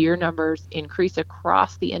seen deer numbers increase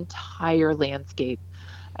across the entire landscape,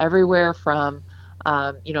 everywhere from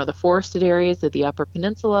the forested areas of the Upper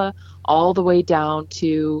Peninsula, all the way down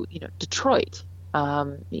to, Detroit.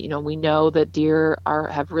 We know that deer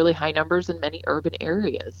have really high numbers in many urban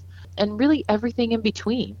areas, and really everything in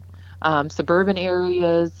between. Suburban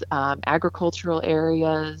areas, agricultural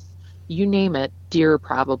areas, you name it, deer are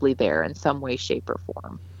probably there in some way, shape, or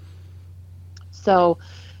form. So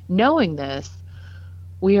knowing this,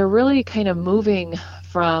 we are really kind of moving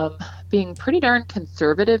from being pretty darn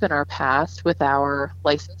conservative in our past with our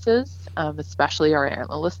licenses, especially our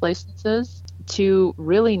antlerless licenses, to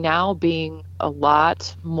really now being a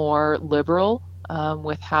lot more liberal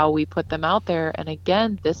with how we put them out there. And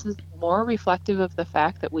again, this is more reflective of the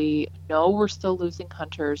fact that we know we're still losing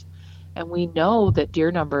hunters, and we know that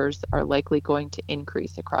deer numbers are likely going to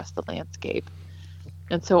increase across the landscape.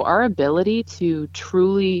 And so our ability to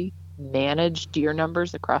truly manage deer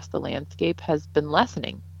numbers across the landscape has been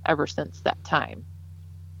lessening ever since that time.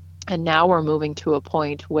 And now we're moving to a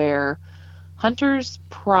point where hunters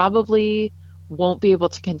probably won't be able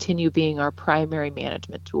to continue being our primary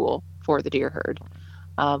management tool for the deer herd.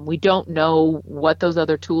 We don't know what those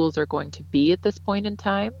other tools are going to be at this point in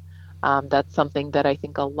time. That's something that I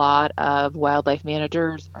think a lot of wildlife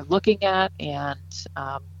managers are looking at and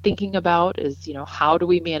thinking about is, how do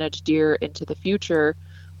we manage deer into the future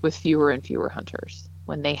with fewer and fewer hunters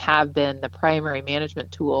when they have been the primary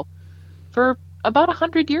management tool for about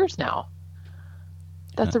 100 years now.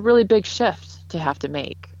 That's a really big shift to have to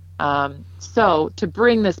make. So to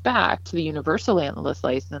bring this back to the universal antlerless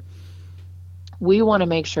license, we want to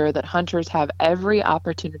make sure that hunters have every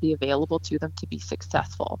opportunity available to them to be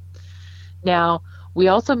successful. Now, we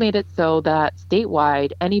also made it so that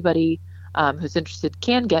statewide, anybody who's interested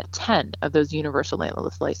can get 10 of those universal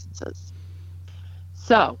antlerless licenses.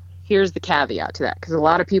 So here's the caveat to that, because a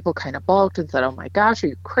lot of people kind of balked and said, oh my gosh, are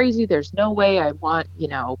you crazy? There's no way I want,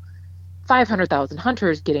 500,000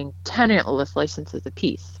 hunters getting 10 antlerless licenses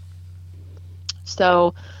apiece.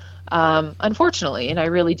 So unfortunately, and I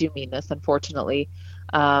really do mean this, unfortunately,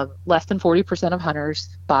 less than 40% of hunters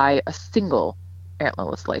buy a single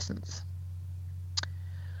antlerless license.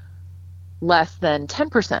 Less than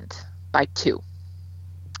 10% buy 2.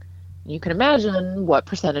 You can imagine what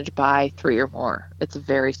percentage buy 3 or more. It's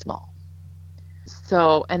very small.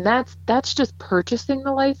 So, and that's just purchasing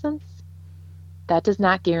the license. That does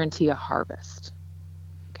not guarantee a harvest.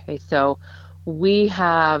 Okay, so we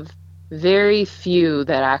have very few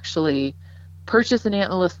that actually purchase an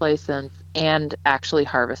antlerless license and actually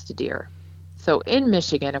harvest a deer. So in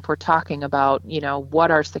Michigan, if we're talking about,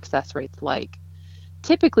 what our success rate's like,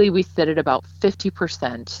 typically we sit at about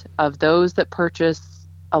 50% of those that purchase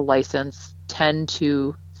a license tend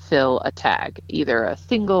to fill a tag, either a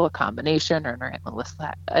single, a combination, or an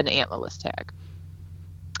antlerless tag.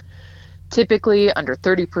 Typically under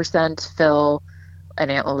 30% fill an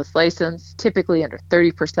antlerless license. Typically under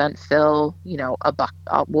 30% fill, a buck,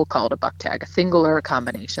 we'll call it a buck tag, a single or a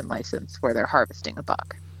combination license where they're harvesting a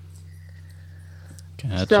buck.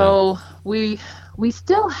 Gotcha. So we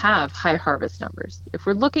still have high harvest numbers. If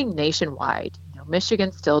we're looking nationwide,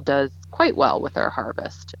 Michigan still does quite well with our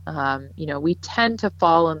harvest. We tend to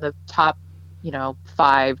fall in the top,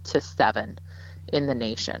 5 to 7 in the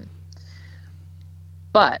nation.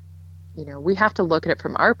 But we have to look at it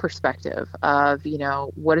from our perspective of,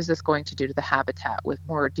 what is this going to do to the habitat with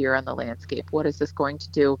more deer on the landscape? What is this going to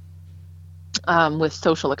do with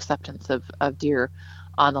social acceptance of deer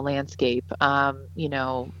on the landscape?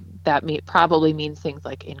 That probably means things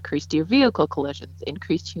like increased deer vehicle collisions,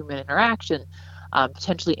 increased human interaction,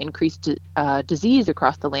 potentially increased disease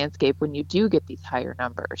across the landscape when you do get these higher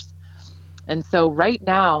numbers. And so right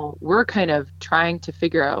now, we're kind of trying to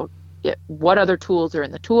figure out what other tools are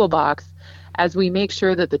in the toolbox as we make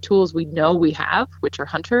sure that the tools we know we have, which are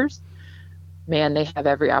hunters, they have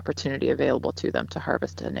every opportunity available to them to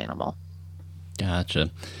harvest an animal.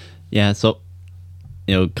 Gotcha. Yeah, so,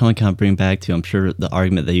 kind of bring back to, I'm sure, the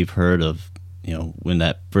argument that you've heard of, when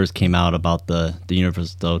that first came out about the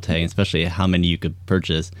universal doe tag, especially how many you could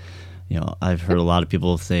purchase. I've heard a lot of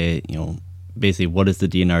people say, basically, what is the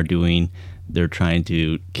DNR doing? They're trying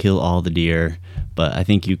to kill all the deer. But I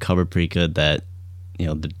think you covered pretty good that,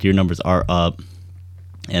 the deer numbers are up,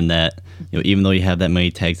 and that, even though you have that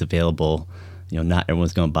many tags available, not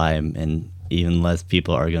everyone's going to buy them, and even less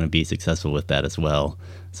people are going to be successful with that as well.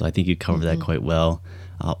 So I think you covered that quite well.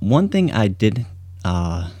 One thing I did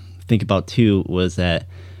think about too was that,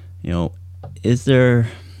 is there,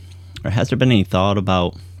 or has there been any thought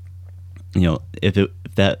about, if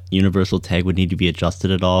that universal tag would need to be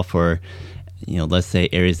adjusted at all for, let's say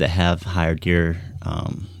areas that have higher deer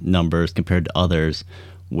numbers compared to others,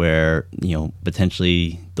 where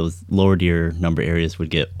potentially those lower deer number areas would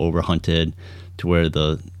get overhunted to where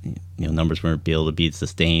the numbers weren't be able to be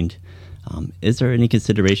sustained. Is there any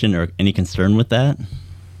consideration or any concern with that?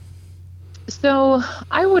 So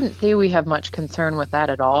I wouldn't say we have much concern with that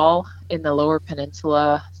at all in the Lower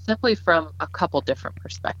Peninsula, simply from a couple different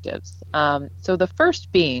perspectives. So the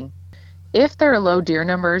first being, if there are low deer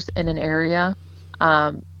numbers in an area,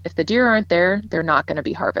 if the deer aren't there, they're not going to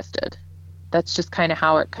be harvested. That's just kind of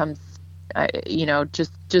how it comes,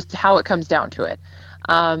 just how it comes down to it.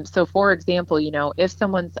 So for example, if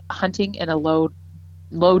someone's hunting in a low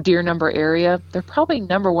low deer number area, they're probably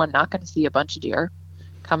number one, not going to see a bunch of deer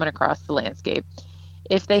coming across the landscape.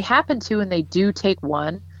 If they happen to and they do take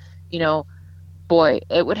one, you know, boy,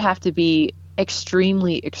 it would have to be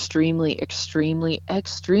extremely, extremely, extremely,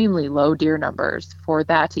 extremely low deer numbers for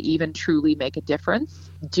that to even truly make a difference.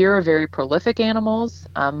 Deer are very prolific animals.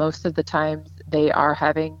 Most of the time, they are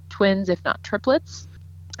having twins, if not triplets.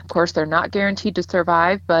 Of course, they're not guaranteed to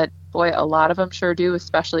survive, but boy, a lot of them sure do,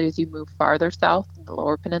 especially as you move farther south in the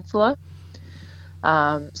lower peninsula.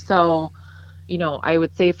 So, I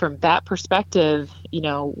would say from that perspective,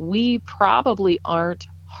 we probably aren't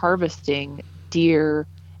harvesting deer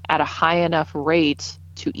at a high enough rate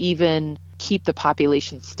to even keep the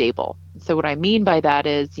population stable. So what I mean by that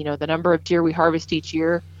is, the number of deer we harvest each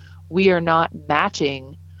year, we are not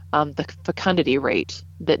matching the fecundity rate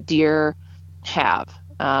that deer have.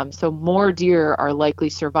 So more deer are likely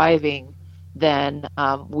surviving than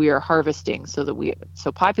we are harvesting,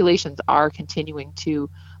 so populations are continuing to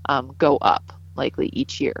go up likely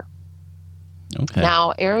each year. Okay.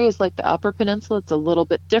 Now, areas like the Upper Peninsula, it's a little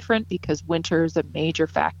bit different because winter is a major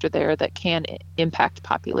factor there that can impact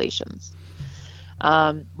populations.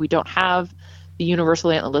 We don't have the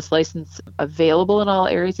universal antlerless license available in all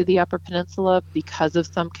areas of the Upper Peninsula because of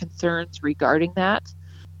some concerns regarding that.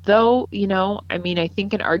 Though, I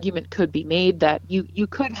think an argument could be made that you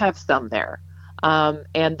could have some there,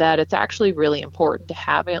 and that it's actually really important to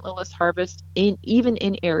have antlerless harvest even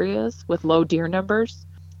in areas with low deer numbers,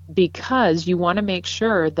 because you want to make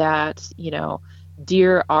sure that,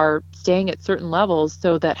 deer are staying at certain levels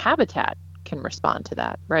so that habitat can respond to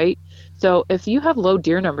that, right? So if you have low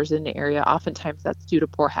deer numbers in the area, oftentimes that's due to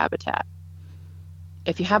poor habitat.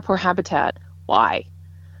 If you have poor habitat, why?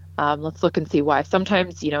 Let's look and see why.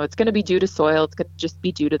 Sometimes, it's going to be due to soil. It's going to just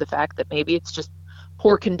be due to the fact that maybe it's just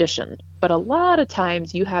poor condition. But a lot of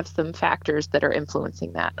times you have some factors that are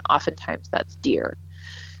influencing that. Oftentimes that's deer.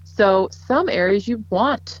 So some areas you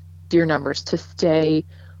want deer numbers to stay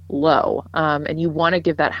low, and you want to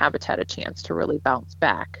give that habitat a chance to really bounce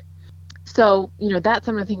back. So, that's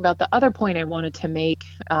something to think about. The other point I wanted to make,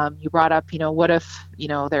 you brought up, what if,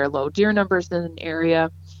 there are low deer numbers in an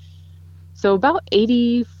area? So about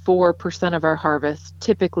 84% of our harvest,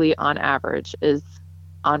 typically on average, is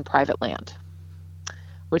on private land,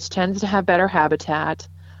 which tends to have better habitat.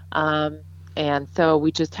 And so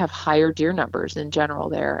we just have higher deer numbers in general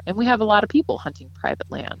there. And we have a lot of people hunting private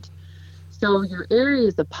land. So your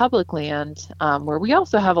areas of public land, where we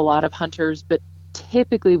also have a lot of hunters, but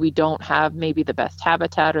typically we don't have maybe the best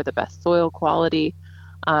habitat or the best soil quality,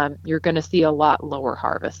 you're going to see a lot lower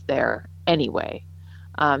harvest there anyway.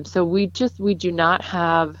 So we do not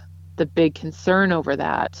have the big concern over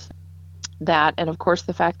that, and of course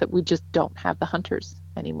the fact that we just don't have the hunters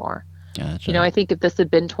anymore. Gotcha. I think if this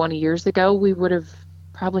had been 20 years ago, we would have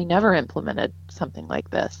probably never implemented something like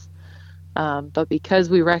this. But because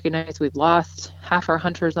we recognize we've lost half our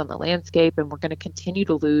hunters on the landscape, and we're going to continue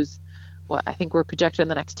to lose, I think we're projected in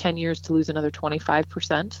the next 10 years to lose another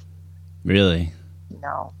 25%. Really?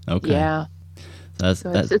 No. Okay. Yeah.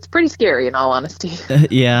 So it's pretty scary, in all honesty.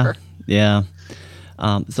 Yeah. Yeah.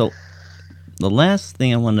 So the last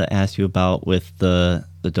thing I wanted to ask you about with the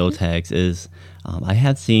doe tags is, I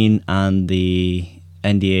had seen on the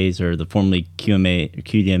NDAs, or the formerly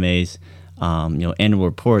QDMAs, annual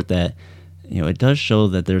report that, it does show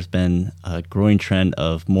that there's been a growing trend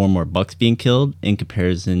of more and more bucks being killed in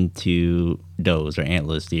comparison to does or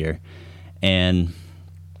antlerless deer. And,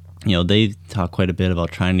 they talk quite a bit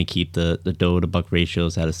about trying to keep the doe to buck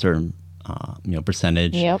ratios at a certain,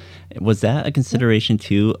 percentage. Yep. Was that a consideration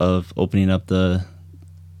too of opening up the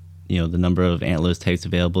number of antlerless tags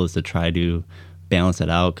available, is to try to balance it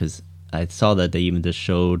out? Because I saw that they even just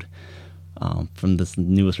showed from this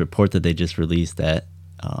newest report that they just released that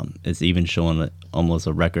it's even showing almost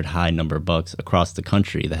a record high number of bucks across the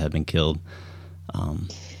country that have been killed.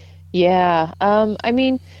 Yeah.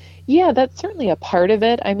 Yeah, that's certainly a part of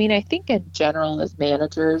it. I think in general, as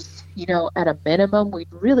managers, at a minimum, we'd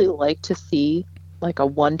really like to see like a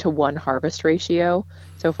 1-to-1 harvest ratio.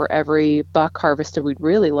 So for every buck harvested, we'd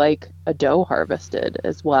really like a doe harvested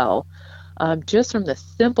as well. Just from the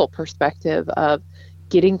simple perspective of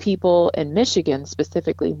getting people in Michigan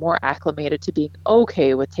specifically more acclimated to being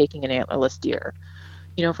okay with taking an antlerless deer.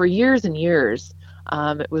 For years and years,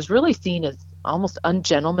 it was really seen as almost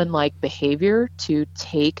ungentlemanlike behavior to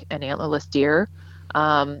take an antlerless deer.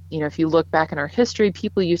 If you look back in our history,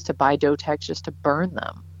 people used to buy doe tags just to burn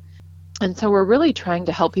them. And so we're really trying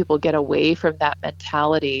to help people get away from that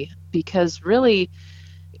mentality, because really,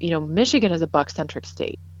 Michigan is a buck-centric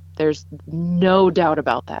state. There's no doubt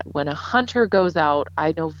about that. When a hunter goes out,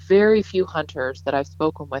 I know very few hunters that I've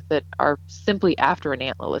spoken with that are simply after an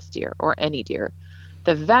antlerless deer or any deer.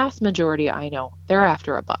 The vast majority I know, they're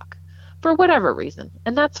after a buck for whatever reason,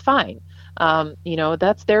 and that's fine.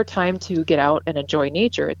 That's their time to get out and enjoy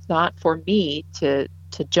nature. It's not for me to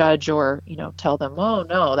judge or tell them, oh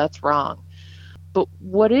no, that's wrong. But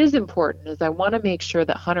what is important is I want to make sure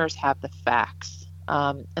that hunters have the facts.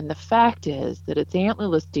 And the fact is that it's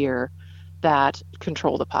antlerless deer that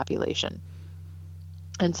control the population.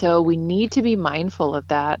 And so we need to be mindful of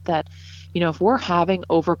that, if we're having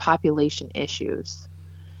overpopulation issues,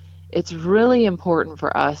 it's really important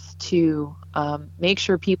for us to make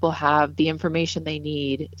sure people have the information they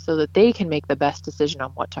need so that they can make the best decision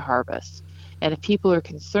on what to harvest. And if people are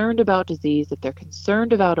concerned about disease, if they're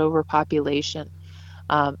concerned about overpopulation,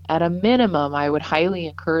 at a minimum, I would highly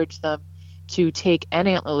encourage them to take an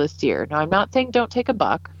antlerless deer. Now, I'm not saying don't take a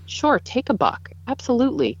buck. Sure, take a buck,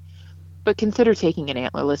 absolutely. But consider taking an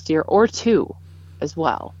antlerless deer or two as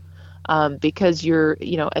well. Because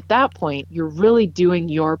at that point, you're really doing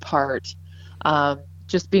your part,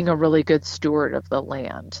 just being a really good steward of the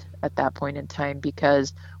land at that point in time,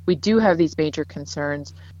 because we do have these major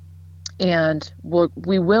concerns, and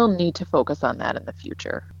we will need to focus on that in the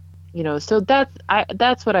future. So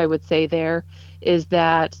that's what I would say there, is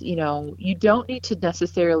that, you don't need to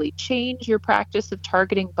necessarily change your practice of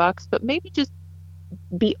targeting bucks, but maybe just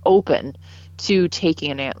be open to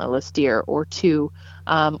taking an antlerless deer or two,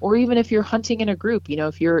 or even if you're hunting in a group,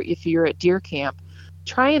 if you're at deer camp,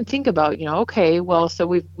 try and think about, okay, well, so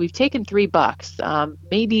we've taken 3 bucks.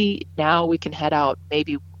 Maybe now we can head out.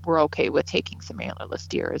 Maybe we're okay with taking some antlerless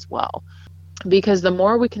deer as well, because the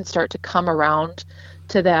more we can start to come around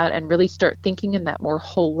to that and really start thinking in that more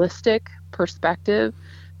holistic perspective,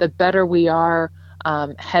 the better we are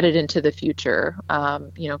headed into the future.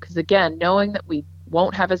 Because again, knowing that we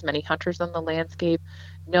won't have as many hunters on the landscape,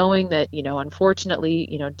 knowing that, unfortunately,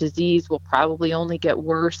 disease will probably only get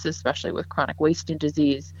worse, especially with chronic wasting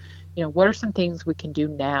disease. What are some things we can do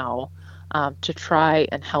now to try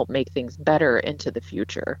and help make things better into the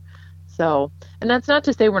future? So, and that's not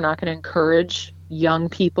to say we're not going to encourage young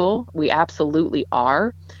people. We absolutely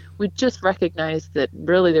are. We just recognize that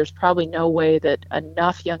really there's probably no way that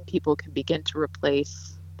enough young people can begin to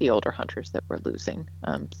replace the older hunters that we're losing.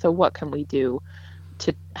 So what can we do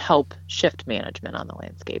to help shift management on the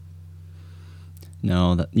landscape?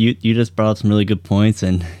 No, you just brought up some really good points,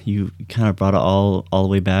 and you kind of brought it all the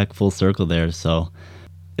way back full circle there. So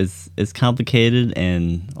it's complicated,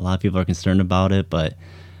 and a lot of people are concerned about it, but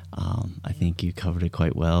I think you covered it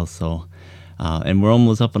quite well. So, and we're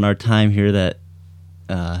almost up on our time here that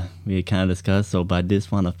we kind of discussed. So, but I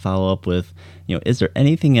just want to follow up with, is there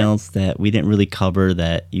anything else that we didn't really cover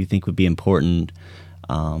that you think would be important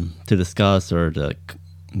to discuss or to,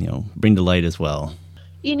 bring to light as well?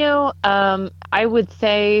 I would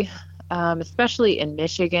say, especially in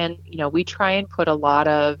Michigan, we try and put a lot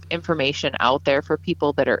of information out there for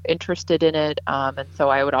people that are interested in it. And so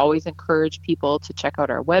I would always encourage people to check out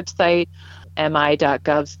our website,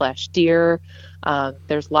 mi.gov/deer.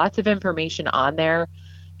 There's lots of information on there.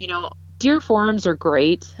 Deer forums are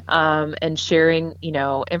great, and sharing,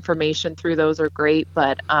 information through those are great.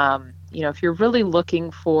 But, if you're really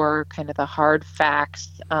looking for kind of the hard facts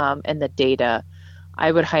and the data,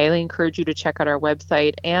 I would highly encourage you to check out our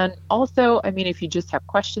website. And also, if you just have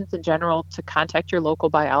questions in general, to contact your local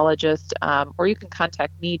biologist, or you can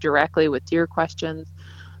contact me directly with deer questions.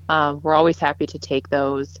 We're always happy to take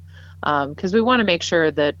those, because we want to make sure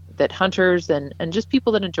that hunters and just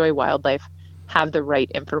people that enjoy wildlife have the right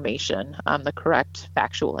information, the correct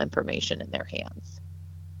factual information in their hands.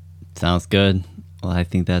 Sounds good. Well, I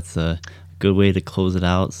think that's a good way to close it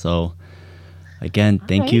out. So again,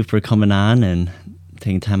 thank you for coming on and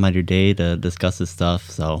taking time out of your day to discuss this stuff.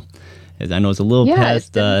 So, as I know it's a little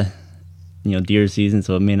past, deer season,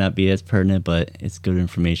 so it may not be as pertinent, but it's good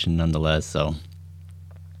information nonetheless. So,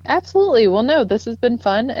 absolutely. Well, no, this has been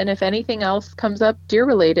fun. And if anything else comes up deer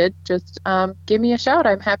related, just give me a shout.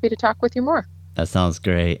 I'm happy to talk with you more. That sounds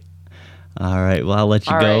great. All right. Well, I'll let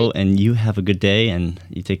you go, and you have a good day, and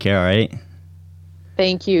you take care. All right.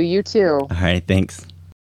 Thank you. You too. All right. Thanks.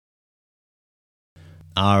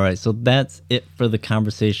 All right, so that's it for the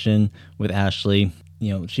conversation with Ashley.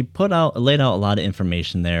 She laid out a lot of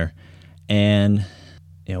information there, and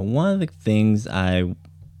one of the things I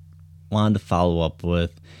wanted to follow up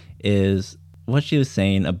with is what she was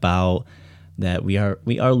saying about that we are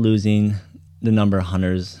losing the number of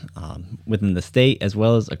hunters within the state as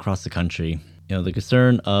well as across the country. The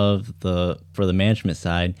concern for the management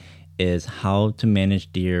side is how to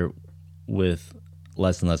manage deer with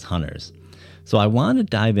less and less hunters. So I want to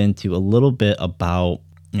dive into a little bit about,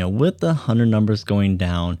 with the hunter numbers going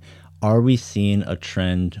down, are we seeing a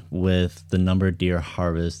trend with the number of deer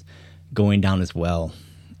harvest going down as well?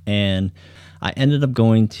 And I ended up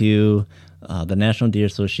going to the National Deer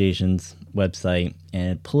Association's website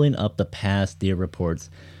and pulling up the past deer reports.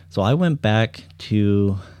 So I went back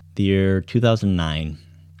to the year 2009.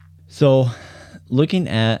 So looking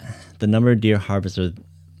at the number of deer harvested,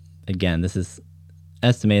 again, this is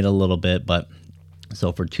estimated a little bit, but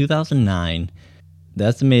so for 2009, the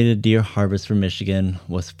estimated deer harvest for Michigan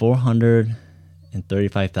was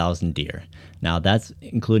 435,000 deer. Now that's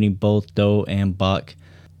including both doe and buck.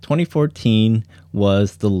 2014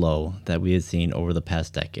 was the low that we had seen over the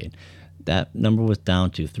past decade. That number was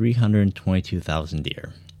down to 322,000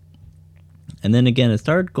 deer. And then again, it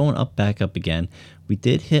started going back up again. We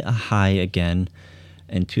did hit a high again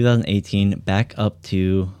in 2018, back up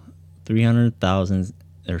to 300,000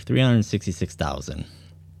 or 366,000.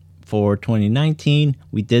 For 2019,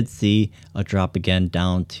 we did see a drop again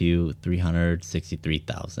down to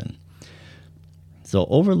 363,000. So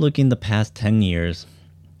overlooking the past 10 years,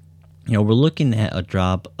 we're looking at a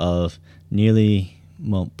drop of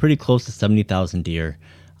pretty close to 70,000 deer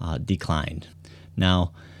declined.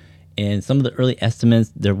 Now, in some of the early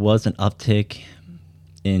estimates, there was an uptick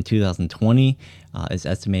in 2020. It's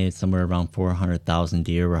estimated somewhere around 400,000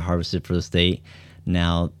 deer were harvested for the state.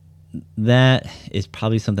 Now, that is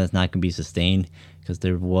probably something that's not going to be sustained because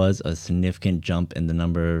there was a significant jump in the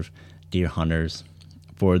number of deer hunters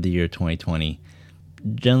for the year 2020.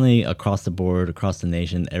 Generally, across the board, across the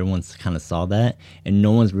nation, everyone's kind of saw that, and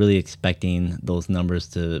no one's really expecting those numbers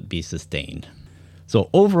to be sustained. So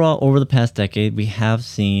overall, over the past decade, we have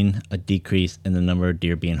seen a decrease in the number of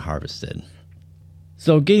deer being harvested.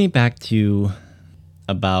 So getting back to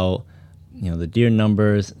about, the deer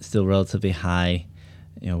numbers still relatively high.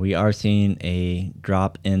 We are seeing a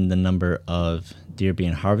drop in the number of deer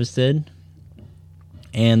being harvested,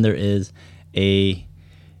 and there is a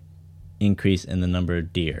increase in the number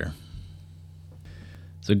of deer.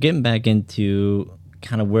 So getting back into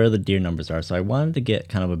kind of where the deer numbers are. So I wanted to get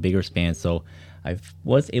kind of a bigger span. So I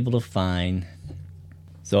was able to find,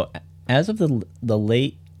 so as of the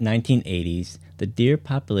late 1980s, the deer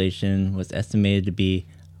population was estimated to be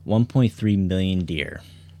 1.3 million deer.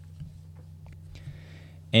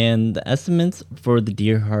 And the estimates for the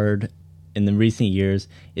deer herd in the recent years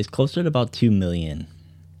is closer to about 2 million.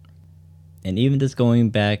 And even just going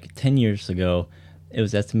back 10 years ago, it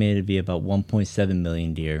was estimated to be about 1.7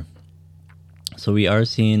 million deer. So we are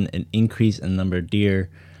seeing an increase in the number of deer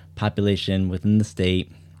population within the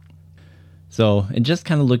state. So, and just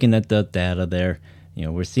kind of looking at the data there,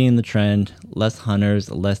 we're seeing the trend, less hunters,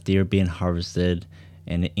 less deer being harvested,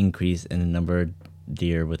 and an increase in the number of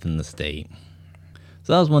deer within the state.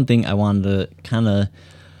 So that was one thing I wanted to kind of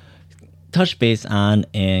touch base on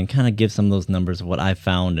and kind of give some of those numbers of what I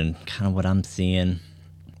found and kind of what I'm seeing.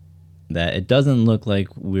 That it doesn't look like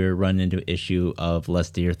we're running into an issue of less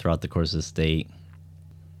deer throughout the course of the state.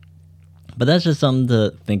 But that's just something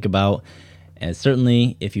to think about. And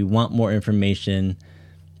certainly, if you want more information,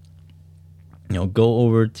 go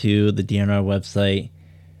over to the DNR website.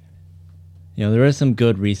 There is some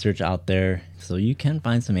good research out there, so you can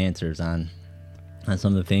find some answers on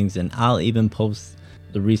some of the things. And I'll even post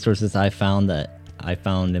the resources I found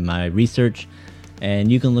in my research,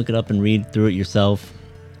 and you can look it up and read through it yourself.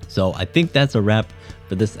 So I think that's a wrap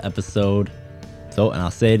for this episode. And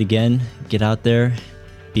I'll say it again, get out there,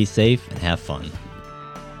 be safe, and have fun.